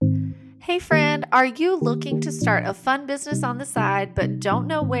Hey friend, are you looking to start a fun business on the side but don't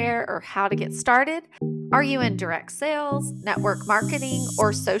know where or how to get started? Are you in direct sales, network marketing,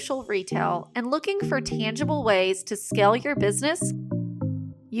 or social retail and looking for tangible ways to scale your business?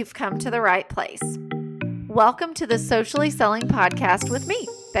 You've come to the right place. Welcome to the Socially Selling Podcast with me,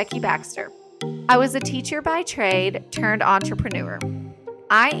 Becky Baxter. I was a teacher by trade turned entrepreneur.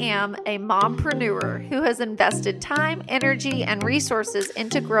 I am a mompreneur who has invested time, energy, and resources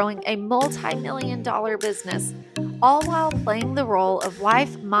into growing a multi-million-dollar business, all while playing the role of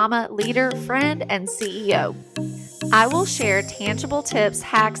wife, mama, leader, friend, and CEO. I will share tangible tips,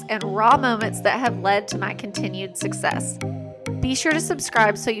 hacks, and raw moments that have led to my continued success. Be sure to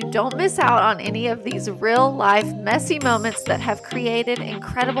subscribe so you don't miss out on any of these real-life messy moments that have created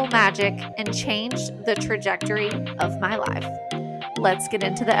incredible magic and changed the trajectory of my life. Let's get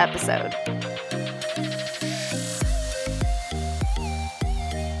into the episode.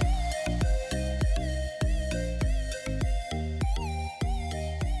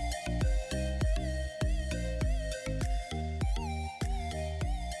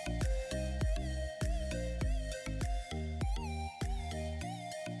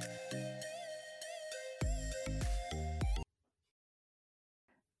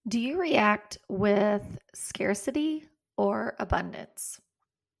 Do you react with scarcity or abundance?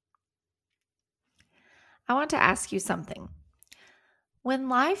 I want to ask you something. When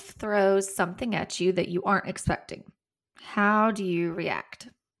life throws something at you that you aren't expecting, how do you react?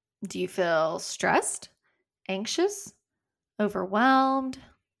 Do you feel stressed, anxious, overwhelmed,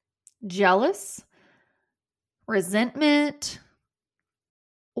 jealous, resentment,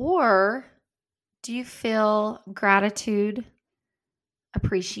 or do you feel gratitude,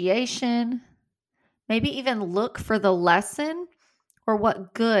 appreciation, maybe even look for the lesson or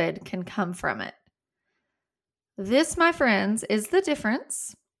what good can come from it? This, my friends, is the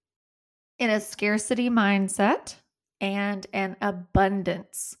difference in a scarcity mindset and an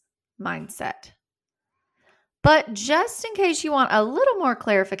abundance mindset. But just in case you want a little more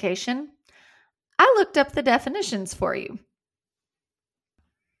clarification, I looked up the definitions for you.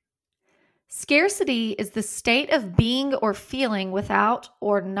 Scarcity is the state of being or feeling without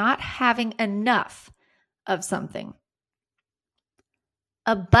or not having enough of something.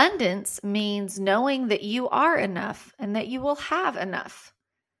 Abundance means knowing that you are enough and that you will have enough.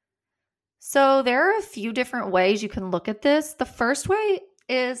 So there are a few different ways you can look at this. The first way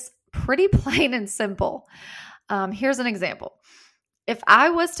is pretty plain and simple. Here's an example. If I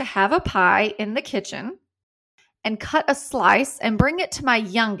was to have a pie in the kitchen and cut a slice and bring it to my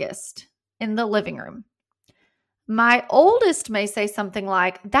youngest in the living room, my oldest may say something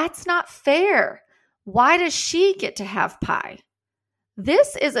like, "That's not fair. Why does she get to have pie?"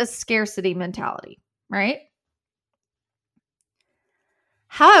 This is a scarcity mentality, right?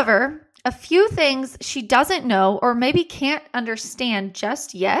 However, a few things she doesn't know or maybe can't understand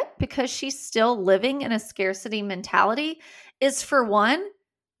just yet because she's still living in a scarcity mentality is, for one,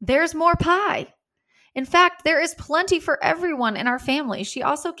 there's more pie. In fact, there is plenty for everyone in our family. She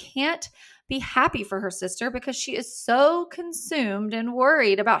also can't be happy for her sister because she is so consumed and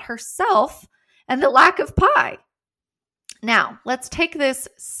worried about herself and the lack of pie. Now, let's take this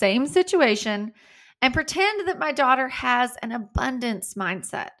same situation and pretend that my daughter has an abundance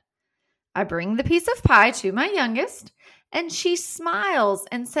mindset. I bring the piece of pie to my youngest, and she smiles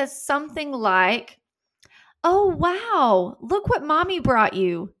and says something like, "Oh, wow, look what mommy brought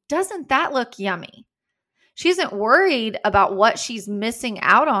you. Doesn't that look yummy?" She isn't worried about what she's missing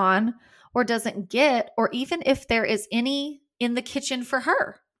out on or doesn't get, or even if there is any in the kitchen for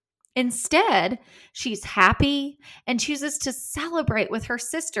her. Instead, she's happy and chooses to celebrate with her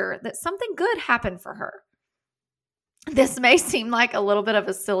sister that something good happened for her. This may seem like a little bit of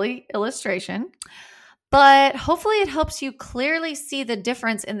a silly illustration, but hopefully it helps you clearly see the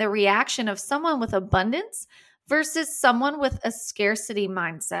difference in the reaction of someone with abundance versus someone with a scarcity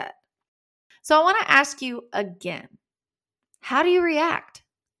mindset. So I want to ask you again, how do you react?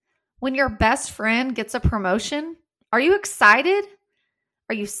 When your best friend gets a promotion, are you excited?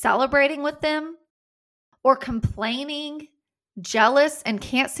 Are you celebrating with them? Or complaining, jealous, and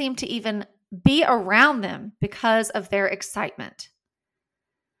can't seem to even be around them because of their excitement?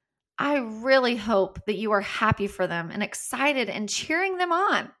 I really hope that you are happy for them and excited and cheering them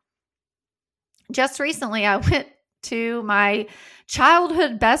on. Just recently, I went to my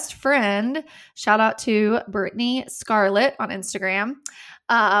childhood best friend. Shout out to Brittany Scarlett on Instagram.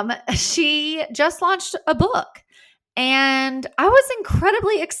 She just launched a book. And I was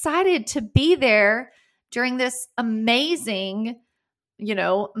incredibly excited to be there during this amazing,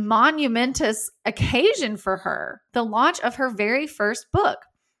 monumentous occasion for her, the launch of her very first book.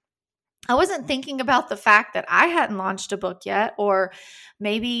 I wasn't thinking about the fact that I hadn't launched a book yet, or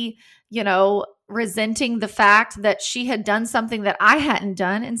maybe, resenting the fact that she had done something that I hadn't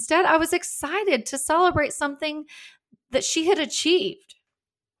done. Instead, I was excited to celebrate something that she had achieved.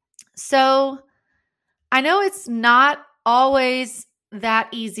 So I know it's not always that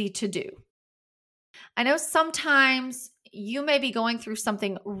easy to do. I know sometimes you may be going through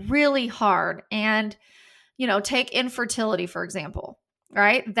something really hard and, take infertility, for example,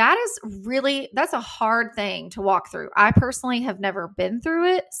 right? That's a hard thing to walk through. I personally have never been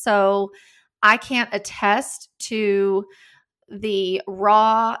through it, so I can't attest to the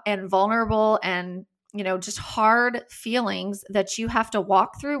raw and vulnerable and, just hard feelings that you have to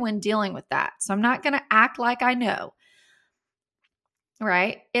walk through when dealing with that. So I'm not going to act like I know.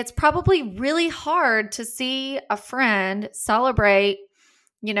 Right? It's probably really hard to see a friend celebrate,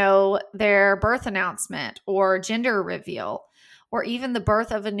 their birth announcement or gender reveal, or even the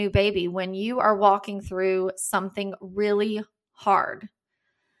birth of a new baby when you are walking through something really hard.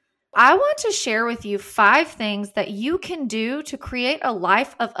 I want to share with you 5 things that you can do to create a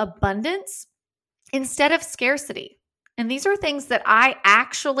life of abundance instead of scarcity. And these are things that I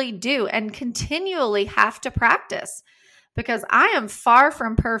actually do and continually have to practice, because I am far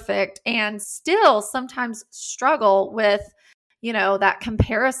from perfect and still sometimes struggle with, that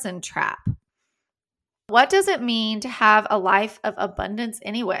comparison trap. What does it mean to have a life of abundance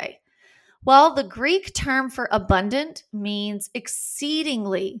anyway? Well, the Greek term for abundant means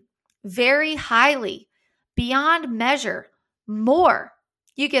exceedingly, very highly, beyond measure, more.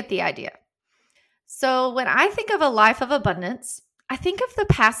 You get the idea. So when I think of a life of abundance, I think of the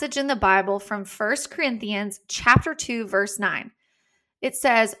passage in the Bible from 1 Corinthians chapter 2, verse 9. It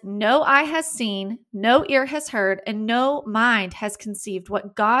says, "No eye has seen, no ear has heard, and no mind has conceived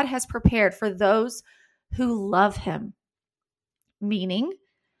what God has prepared for those who love him." Meaning,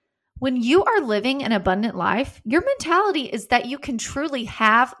 when you are living an abundant life, your mentality is that you can truly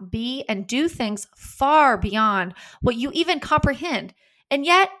have, be, and do things far beyond what you even comprehend. And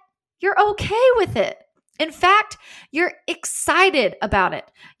yet, you're okay with it. In fact, you're excited about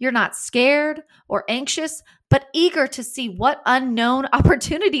it. You're not scared or anxious, but eager to see what unknown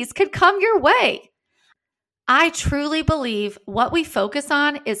opportunities could come your way. I truly believe what we focus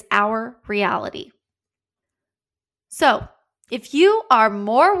on is our reality. So, if you are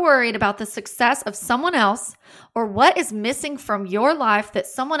more worried about the success of someone else or what is missing from your life that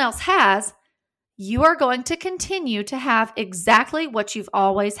someone else has, you are going to continue to have exactly what you've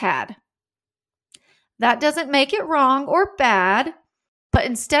always had. That doesn't make it wrong or bad, but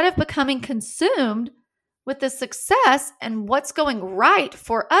instead of becoming consumed with the success and what's going right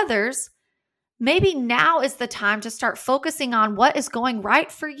for others, maybe now is the time to start focusing on what is going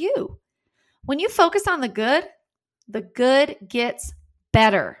right for you. When you focus on the good gets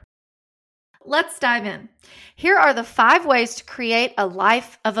better. Let's dive in. Here are the 5 ways to create a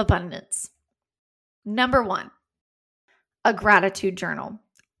life of abundance. Number 1, a gratitude journal.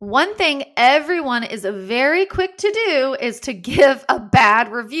 One thing everyone is very quick to do is to give a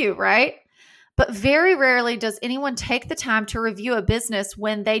bad review, right? But very rarely does anyone take the time to review a business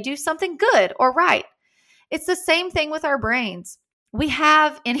when they do something good or right. It's the same thing with our brains. We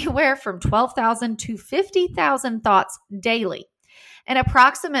have anywhere from 12,000 to 50,000 thoughts daily, and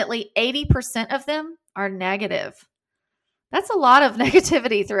approximately 80% of them are negative. That's a lot of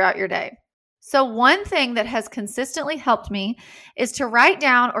negativity throughout your day. So one thing that has consistently helped me is to write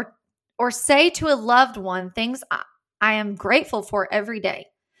down or say to a loved one things I am grateful for every day.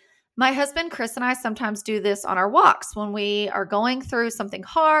 My husband, Chris, and I sometimes do this on our walks when we are going through something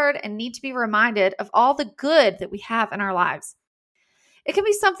hard and need to be reminded of all the good that we have in our lives. It can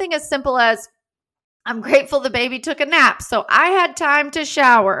be something as simple as, I'm grateful the baby took a nap, so I had time to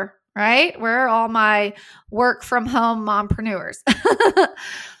shower, right? Where are all my work from home mompreneurs?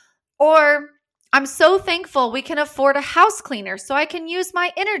 Or, I'm so thankful we can afford a house cleaner so I can use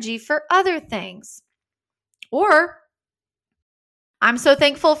my energy for other things. Or, I'm so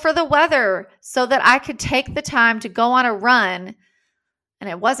thankful for the weather so that I could take the time to go on a run and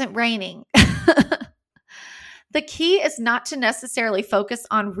it wasn't raining. The key is not to necessarily focus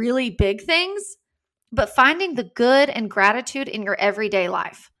on really big things, but finding the good and gratitude in your everyday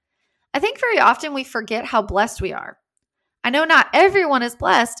life. I think very often we forget how blessed we are. I know not everyone is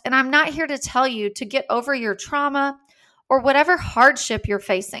blessed, and I'm not here to tell you to get over your trauma or whatever hardship you're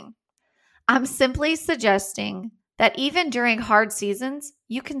facing. I'm simply suggesting that even during hard seasons,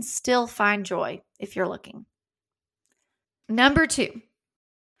 you can still find joy if you're looking. Number 2,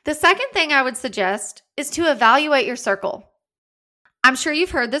 the second thing I would suggest is to evaluate your circle. I'm sure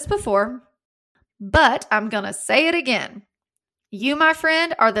you've heard this before, but I'm going to say it again. You, my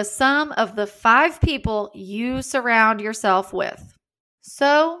friend, are the sum of the 5 people you surround yourself with.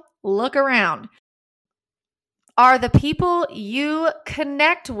 So look around. Are the people you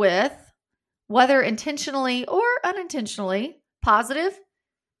connect with, whether intentionally or unintentionally, positive,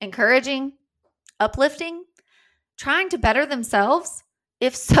 encouraging, uplifting, trying to better themselves?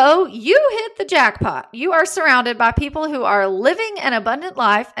 If so, you hit the jackpot. You are surrounded by people who are living an abundant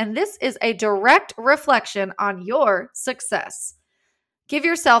life, and this is a direct reflection on your success. Give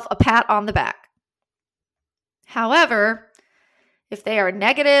yourself a pat on the back. However, if they are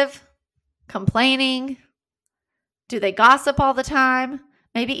negative, complaining, do they gossip all the time?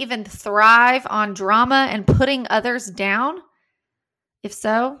 Maybe even thrive on drama and putting others down? If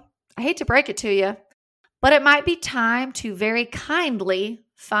so, I hate to break it to you, but it might be time to very kindly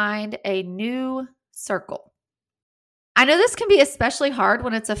find a new circle. I know this can be especially hard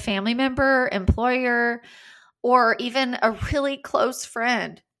when it's a family member, employer, or even a really close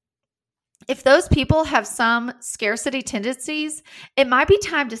friend. If those people have some scarcity tendencies, it might be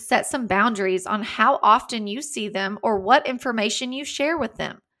time to set some boundaries on how often you see them or what information you share with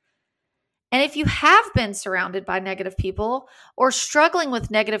them. And if you have been surrounded by negative people or struggling with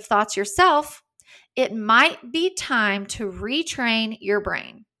negative thoughts yourself, it might be time to retrain your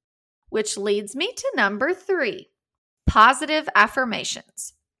brain, which leads me to number 3, positive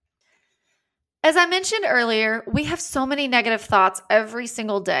affirmations. As I mentioned earlier, we have so many negative thoughts every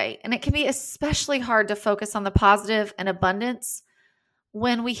single day, and it can be especially hard to focus on the positive and abundance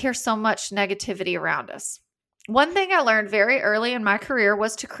when we hear so much negativity around us. One thing I learned very early in my career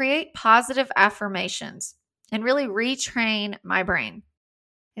was to create positive affirmations and really retrain my brain.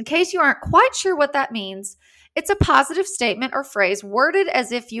 In case you aren't quite sure what that means, it's a positive statement or phrase worded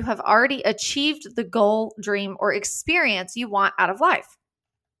as if you have already achieved the goal, dream, or experience you want out of life.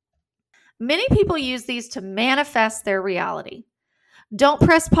 Many people use these to manifest their reality. Don't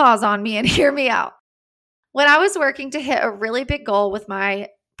press pause on me and hear me out. When I was working to hit a really big goal with my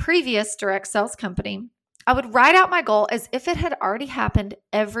previous direct sales company, I would write out my goal as if it had already happened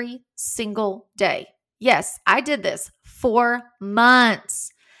every single day. Yes, I did this for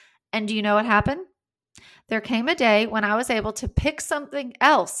months. And do you know what happened? There came a day when I was able to pick something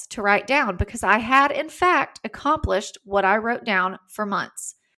else to write down because I had, in fact, accomplished what I wrote down for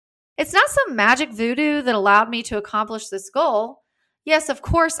months. It's not some magic voodoo that allowed me to accomplish this goal. Yes, of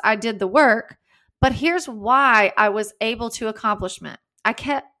course, I did the work, but here's why I was able to accomplish it. I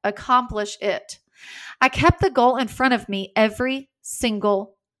kept the goal in front of me every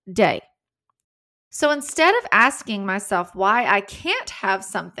single day. So instead of asking myself why I can't have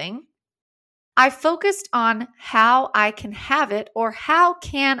something, I focused on how I can have it or how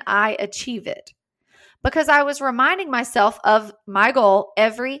can I achieve it. Because I was reminding myself of my goal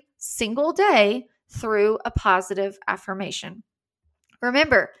every single day through a positive affirmation.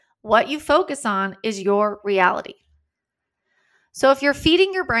 Remember, what you focus on is your reality. So if you're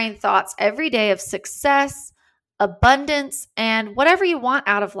feeding your brain thoughts every day of success, abundance, and whatever you want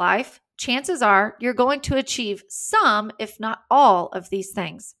out of life, chances are you're going to achieve some, if not all, of these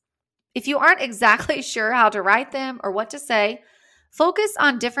things. If you aren't exactly sure how to write them or what to say, focus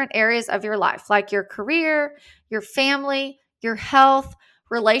on different areas of your life, like your career, your family, your health,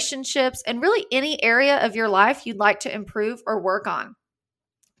 relationships, and really any area of your life you'd like to improve or work on.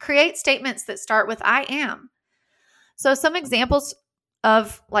 Create statements that start with I am. So some examples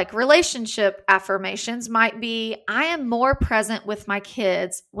of like relationship affirmations might be, I am more present with my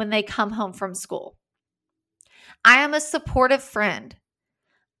kids when they come home from school. I am a supportive friend.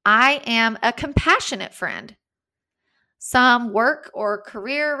 I am a compassionate friend. Some work or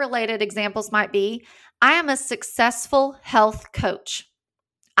career related examples might be, I am a successful health coach.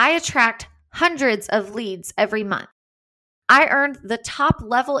 I attract hundreds of leads every month. I earned the top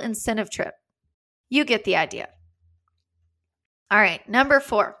level incentive trip. You get the idea. All right, number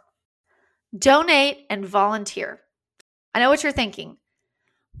 4, donate and volunteer. I know what you're thinking.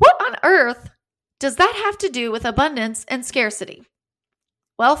 What on earth does that have to do with abundance and scarcity?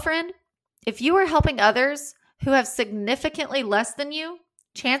 Well, friend, if you are helping others who have significantly less than you,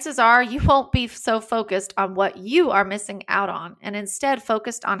 chances are you won't be so focused on what you are missing out on and instead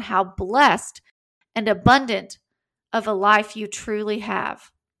focused on how blessed and abundant of a life you truly have.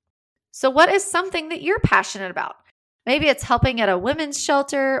 So what is something that you're passionate about? Maybe it's helping at a women's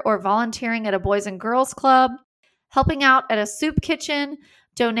shelter or volunteering at a boys and girls club, helping out at a soup kitchen,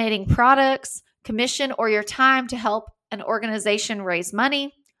 donating products, commission, or your time to help an organization raise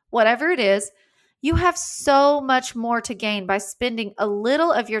money. Whatever it is, you have so much more to gain by spending a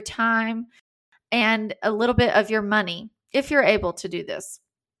little of your time and a little bit of your money if you're able to do this.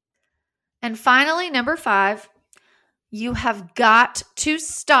 And finally, number 5, You have got to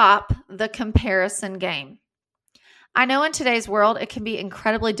stop the comparison game. I know in today's world, it can be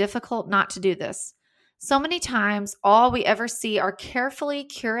incredibly difficult not to do this. So many times, all we ever see are carefully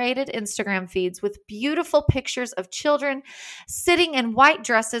curated Instagram feeds with beautiful pictures of children sitting in white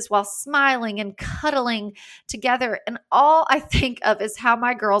dresses while smiling and cuddling together. And all I think of is how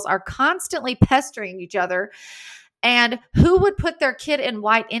my girls are constantly pestering each other. And who would put their kid in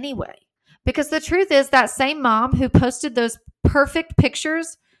white anyway? Because the truth is, that same mom who posted those perfect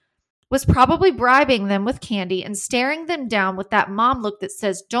pictures was probably bribing them with candy and staring them down with that mom look that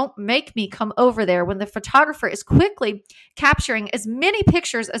says, "Don't make me come over there," when the photographer is quickly capturing as many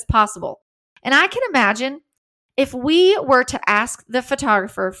pictures as possible. And I can imagine if we were to ask the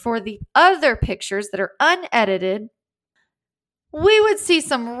photographer for the other pictures that are unedited, we would see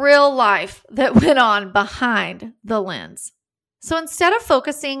some real life that went on behind the lens. So instead of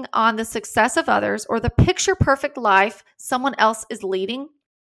focusing on the success of others or the picture perfect life someone else is leading,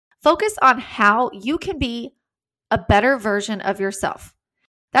 focus on how you can be a better version of yourself.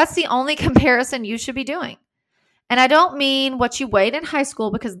 That's the only comparison you should be doing. And I don't mean what you weighed in high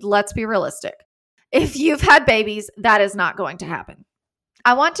school, because let's be realistic. If you've had babies, that is not going to happen.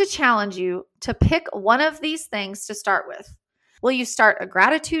 I want to challenge you to pick one of these things to start with. Will you start a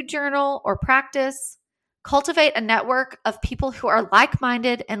gratitude journal or practice? Cultivate a network of people who are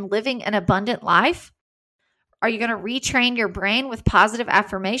like-minded and living an abundant life? Are you going to retrain your brain with positive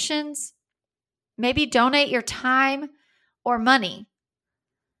affirmations? Maybe donate your time or money.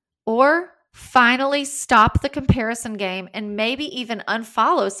 Or finally stop the comparison game and maybe even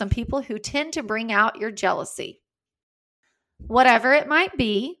unfollow some people who tend to bring out your jealousy. Whatever it might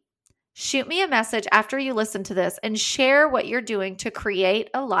be, shoot me a message after you listen to this and share what you're doing to create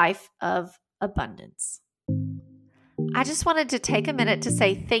a life of abundance. I just wanted to take a minute to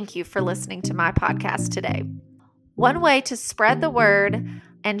say thank you for listening to my podcast today. One way to spread the word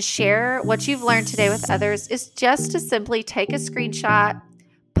and share what you've learned today with others is just to simply take a screenshot,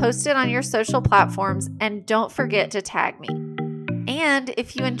 post it on your social platforms, and don't forget to tag me. And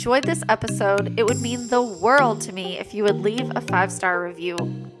if you enjoyed this episode, it would mean the world to me if you would leave a 5-star review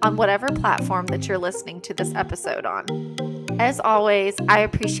on whatever platform that you're listening to this episode on. As always, I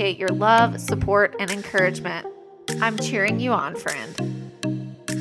appreciate your love, support, and encouragement. I'm cheering you on, friend.